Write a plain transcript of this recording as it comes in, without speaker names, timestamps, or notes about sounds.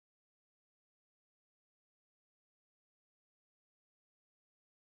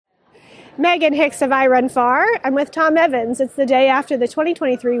Megan Hicks of I Run Far. I'm with Tom Evans. It's the day after the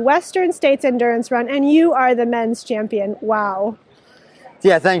 2023 Western States Endurance Run, and you are the men's champion. Wow.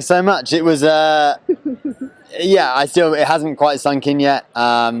 Yeah, thanks so much. It was, it hasn't quite sunk in yet.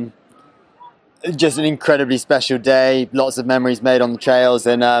 Just an incredibly special day. Lots of memories made on the trails,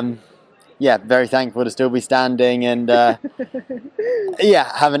 and very thankful to still be standing. And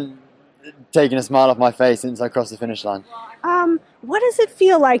haven't taken a smile off my face since I crossed the finish line. What does it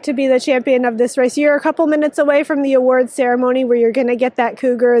feel like to be the champion of this race? You're a couple minutes away from the awards ceremony where you're going to get that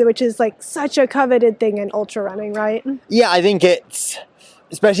cougar, which is like such a coveted thing in ultra running, right? Yeah, I think it's,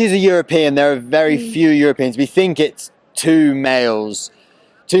 especially as a European, there are very few Europeans. We think it's two male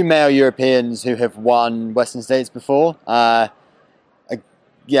Europeans who have won Western States before. A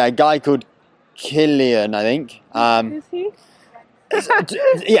guy called Killian, I think. Is he?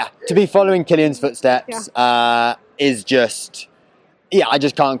 To be following Killian's footsteps is just, I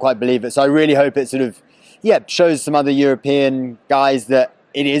just can't quite believe it. So I really hope it sort of, shows some other European guys that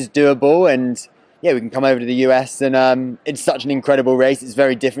it is doable, and we can come over to the US, and it's such an incredible race. It's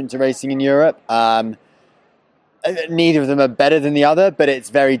very different to racing in Europe. Neither of them are better than the other, but it's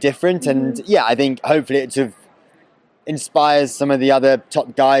very different. And I think hopefully it sort of inspires some of the other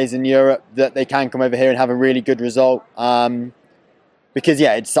top guys in Europe that they can come over here and have a really good result. Because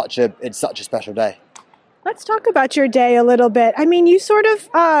it's such a special day. Let's talk about your day a little bit. I mean, you sort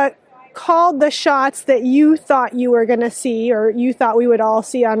of called the shots that you thought you were going to see, or you thought we would all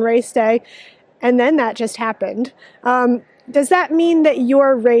see on race day, and then that just happened. Does that mean that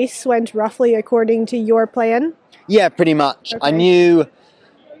your race went roughly according to your plan? Yeah, pretty much. Okay.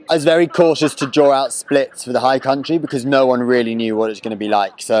 I was very cautious to draw out splits for the high country because no one really knew what it was going to be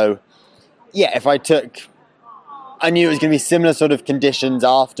like. So, I knew it was going to be similar sort of conditions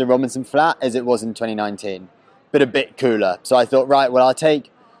after Robinson Flat as it was in 2019, but a bit cooler. So I thought, right, well,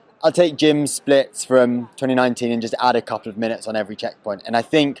 I'll take Jim's splits from 2019 and just add a couple of minutes on every checkpoint. And I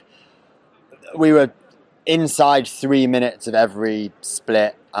think we were inside 3 minutes of every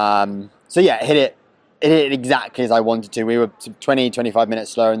split. It hit it exactly as I wanted to. We were 20, 25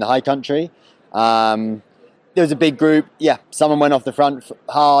 minutes slower in the high country. There was a big group. Someone went off the front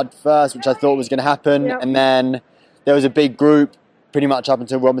hard first, which I thought was going to happen. Yep. And then there was a big group pretty much up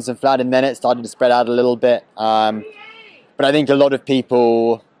until Robinson Flat, and then it started to spread out a little bit. But I think a lot of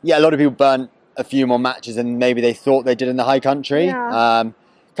people burnt a few more matches than maybe they thought they did in the high country. Kind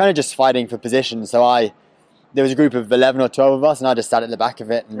of just fighting for position. So there was a group of 11 or 12 of us, and I just sat at the back of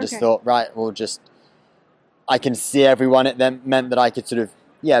it and just thought, right, I can see everyone. It then meant that I could sort of,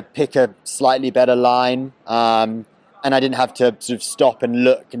 pick a slightly better line. And I didn't have to sort of stop and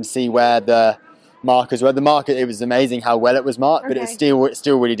look and see where the markers were. The marker, it was amazing how well it was marked, but it's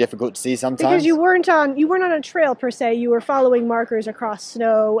still really difficult to see sometimes. Because you weren't on a trail per se. You were following markers across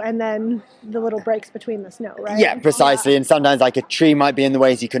snow and then the little breaks between the snow, right? Yeah, precisely. And sometimes like a tree might be in the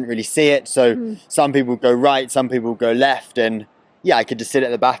way, so you couldn't really see it. So some people would go right, some people would go left, and I could just sit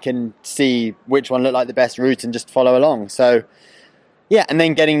at the back and see which one looked like the best route and just follow along. So and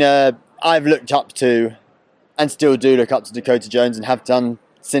then I've looked up to, and still do look up to, Dakota Jones, and have done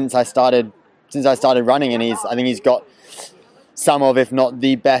since I started running, and I think he's got some of, if not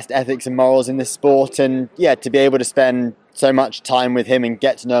the best ethics and morals in this sport, and to be able to spend so much time with him and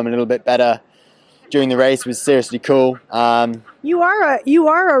get to know him a little bit better during the race was seriously cool. You are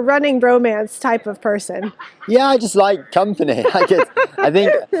a running bromance type of person. Yeah, I just like company. I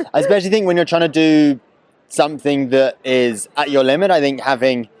especially think when you're trying to do something that is at your limit, I think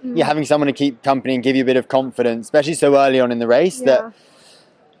having someone to keep company and give you a bit of confidence, especially so early on in the race, that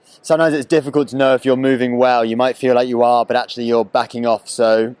sometimes it's difficult to know if you're moving well. You might feel like you are, but actually you're backing off.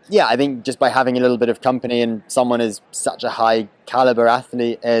 So I think just by having a little bit of company and someone as such a high caliber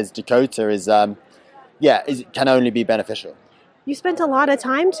athlete as Dakota it can only be beneficial. You spent a lot of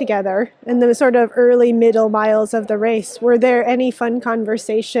time together in the sort of early middle miles of the race. Were there any fun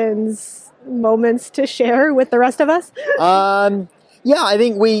conversations, moments to share with the rest of us? I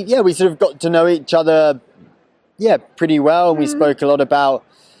think we sort of got to know each other pretty well, and we spoke a lot about,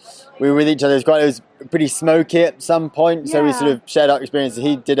 we were with each other. It was pretty smoky at some point, so we sort of shared our experiences.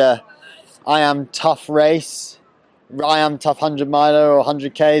 He did a I Am Tough race, I Am Tough 100 miler or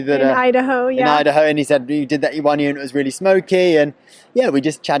 100k in Idaho, in Idaho, and he said you did that one year and it was really smoky, and we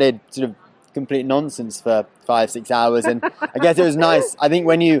just chatted sort of complete nonsense for 5-6 hours, and I guess it was nice. I think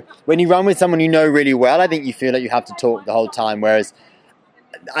when you run with someone you know really well, I think you feel like you have to talk the whole time, whereas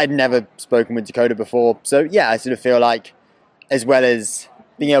I'd never spoken with Dakota before, so I sort of feel like, as well as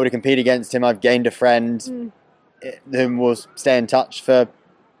being able to compete against him, I've gained a friend whom will stay in touch for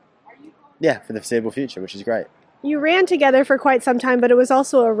the foreseeable future, which is great. You ran together for quite some time, but it was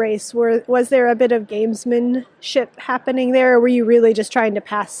also a race. Was there a bit of gamesmanship happening there, or were you really just trying to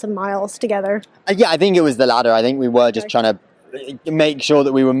pass some miles together? Yeah, I think it was the latter. I think we were just trying to make sure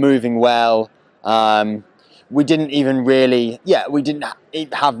that we were moving well. We didn't even really, we didn't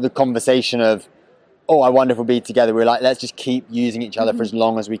have the conversation of, oh, I wonder if we'll be together. We were like, let's just keep using each other for as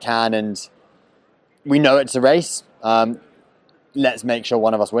long as we can. And we know it's a race. Let's make sure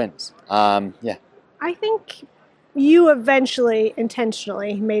one of us wins. I think you eventually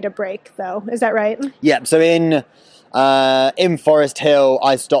intentionally made a break, though. Is that right? Yeah, so in Forest Hill,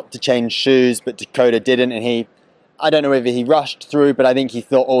 I stopped to change shoes, but Dakota didn't. And I don't know whether he rushed through, but I think he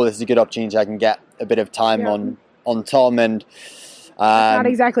thought, oh, this is a good opportunity. I can get a bit of time on Tom. And that's not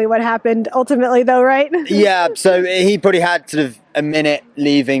exactly what happened ultimately, though, right? Yeah, so he probably had sort of a minute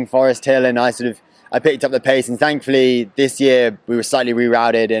leaving Forest Hill, and I picked up the pace. And thankfully, this year we were slightly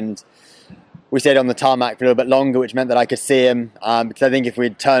rerouted, and we stayed on the tarmac for a little bit longer, which meant that I could see him. Because I think if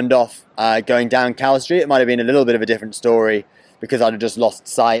we'd turned off going down Cal Street, it might have been a little bit of a different story, because I'd have just lost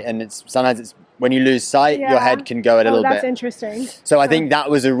sight. And sometimes it's when you lose sight, your head can go a little bit. That's interesting. So I think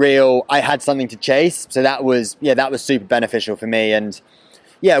that was I had something to chase. So that was super beneficial for me. And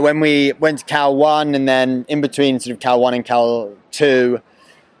yeah, when we went to Cal 1 and then in between sort of Cal 1 and Cal 2,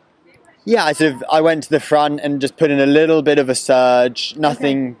 I went to the front and just put in a little bit of a surge.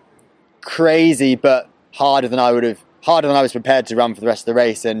 Nothing crazy, but harder than I was prepared to run for the rest of the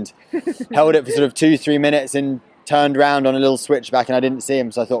race, and held it for sort of 2-3 minutes and turned around on a little switchback, and I didn't see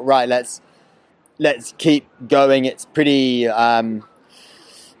him. So I thought, right, let's keep going. It's pretty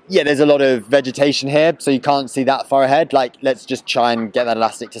there's a lot of vegetation here, so you can't see that far ahead. Like, let's just try and get that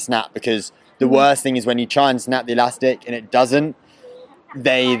elastic to snap, because the worst thing is when you try and snap the elastic and it doesn't,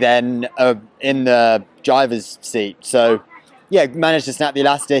 they then are in the driver's seat. So managed to snap the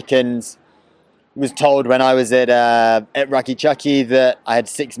elastic, and was told when I was at Rucky Chucky that I had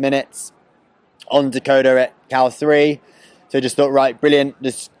 6 minutes on Dakota at Cal 3. So just thought, right, brilliant,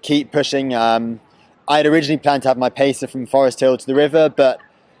 just keep pushing. I had originally planned to have my pacer from Forest Hill to the river, but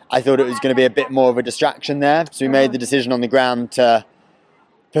I thought it was going to be a bit more of a distraction there. So we made the decision on the ground to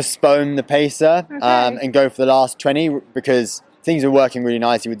postpone the pacer and go for the last 20, because things were working really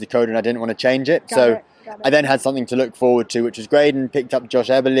nicely with Dakota and I didn't want to change it. Got it. I then had something to look forward to, which was great, and picked up Josh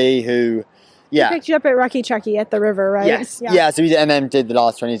Eberly, who, He picked you up at Rucky Chucky at the river, right? Yes. Yeah, so and then did the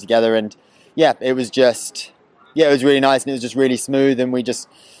last 20 together, and it was just, it was really nice, and it was just really smooth, and we just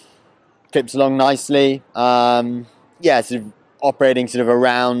clipped along nicely. Sort of operating sort of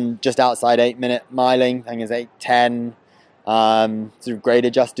around just outside 8-minute miling. I think it's 8:10. Sort of grade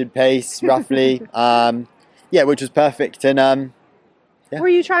adjusted pace, roughly. Which was perfect. And were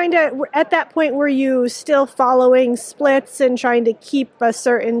you trying to, at that point, were you still following splits and trying to keep a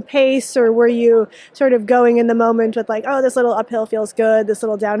certain pace, or were you sort of going in the moment with like, oh, this little uphill feels good, this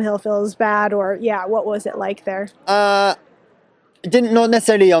little downhill feels bad, or what was it like there? Not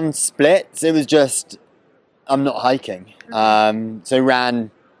necessarily on splits. It was just, I'm not hiking. So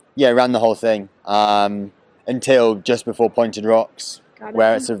ran the whole thing until just before Pointed Rocks,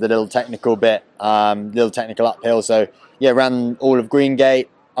 where it's sort of the little technical bit, little technical uphill. So ran all of Green Gate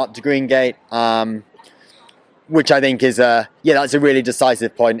up to Green Gate, which I think is that's a really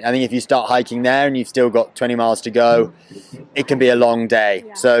decisive point. I think if you start hiking there and you've still got 20 miles to go, it can be a long day.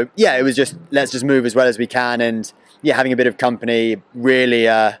 Yeah. So it was just, let's just move as well as we can, and having a bit of company really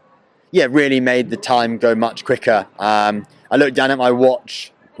really made the time go much quicker. I looked down at my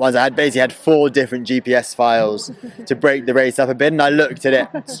watch once. I had 4 different GPS files to break the race up a bit, and I looked at it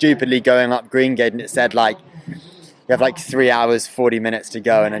stupidly going up Green Gate, and it said like, you have like 3 hours, 40 minutes to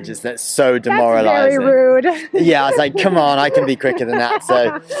go, and that's so demoralizing. That's very rude. I was like, come on, I can be quicker than that.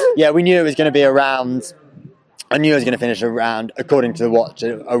 So we knew it was going to be around, I knew I was going to finish around, according to the watch,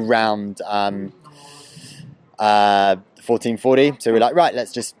 around 14:40. So we're like, right,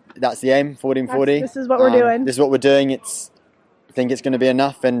 that's the aim, 14:40. This is what we're doing. This is what we're doing. I think it's going to be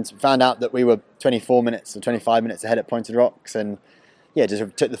enough, and found out that we were 24 minutes or 25 minutes ahead at Pointed Rocks, and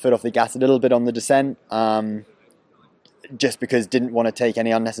just took the foot off the gas a little bit on the descent, just because didn't want to take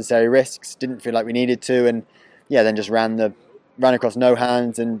any unnecessary risks, didn't feel like we needed to, and then just ran across no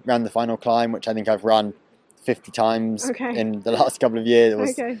hands and ran the final climb, which I think I've run 50 times in the last couple of years.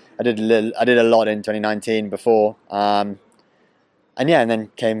 I did a lot in 2019 before, and then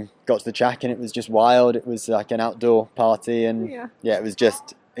got to the track, and it was just wild. It was like an outdoor party, and it was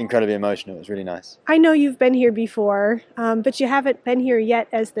just incredibly emotional. It was really nice. I know you've been here before, but you haven't been here yet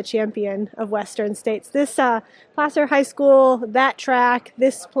as the champion of Western States. This Placer High School, that track,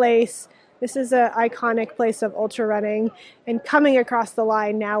 this place, This is an iconic place of ultra running, and coming across the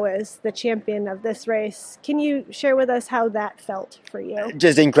line now as the champion of this race. Can you share with us how that felt for you?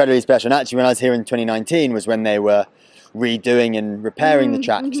 Just incredibly special. And actually, when I was here in 2019 was when they were redoing and repairing the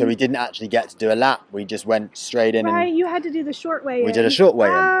track, so we didn't actually get to do a lap. We just went straight in. Right, and you had to do the short way in. We did a short way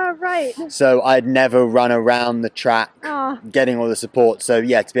in. Ah, right. So I'd never run around the track getting all the support. So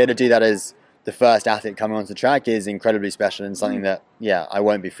yeah, to be able to do that as the first athlete coming onto the track is incredibly special and something that, I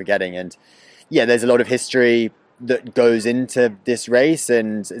won't be forgetting. And yeah, there's a lot of history that goes into this race,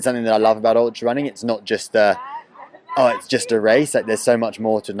 and it's something that I love about ultra running. It's not just it's just a race. Like, there's so much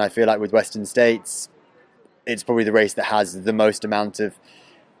more to it. And I feel like with Western States, it's probably the race that has the most amount of,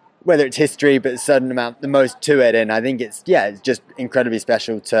 whether it's history, but a certain amount, the most to it. And I think it's just incredibly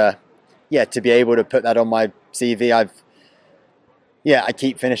special to be able to put that on my CV. I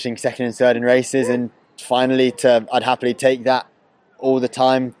keep finishing second and third in races, and finally I'd happily take that all the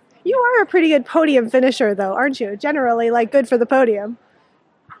time. You are a pretty good podium finisher though, aren't you? Generally, good for the podium.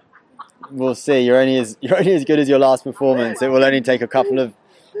 We'll see. You're only as good as your last performance. It will only take a couple of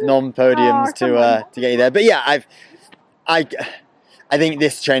non-podiums to get you there. But yeah, I think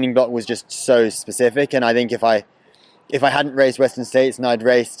this training block was just so specific, and I think if I hadn't raced Western States and I'd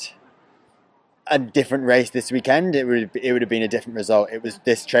raced a different race this weekend, it would have been a different result.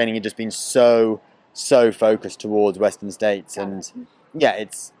 This training had just been so focused towards Western States, and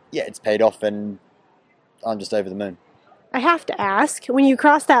it's paid off, and I'm just over the moon. I have to ask, when you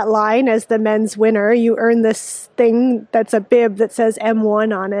cross that line as the men's winner, you earn this thing that's a bib that says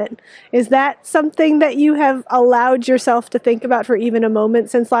M1 on it. Is that something that you have allowed yourself to think about for even a moment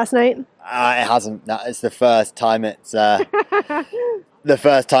since last night? It hasn't. It's the first time it's the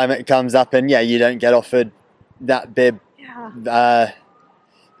first time it comes up, and you don't get offered that bib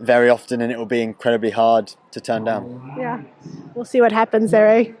very often, and it will be incredibly hard to turn down. Yeah, we'll see what happens there,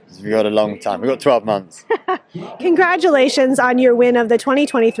 eh? We've got a long time. We've got 12 months. Congratulations on your win of the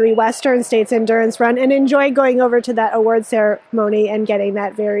 2023 Western States Endurance Run, and enjoy going over to that award ceremony and getting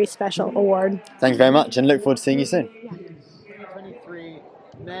that very special award. Thanks very much, and look forward to seeing you soon. 2023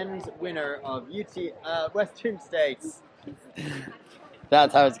 men's winner of Western States.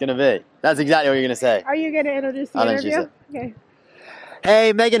 That's how it's going to be. That's exactly what you're going to say. Are you going to introduce the interview? Okay.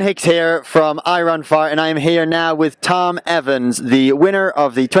 Hey, Megan Hicks here from iRunFar, and I am here now with Tom Evans, the winner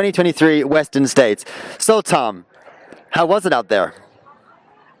of the 2023 Western States. So, Tom, how was it out there?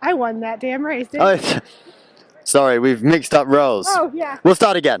 I won that damn race, didn't you? Sorry, we've mixed up roles. Oh, yeah. We'll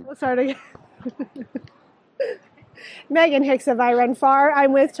start again. Megan Hicks of iRunFar.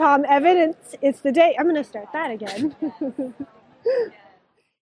 I'm with Tom Evans. It's the day. I'm going to start that again.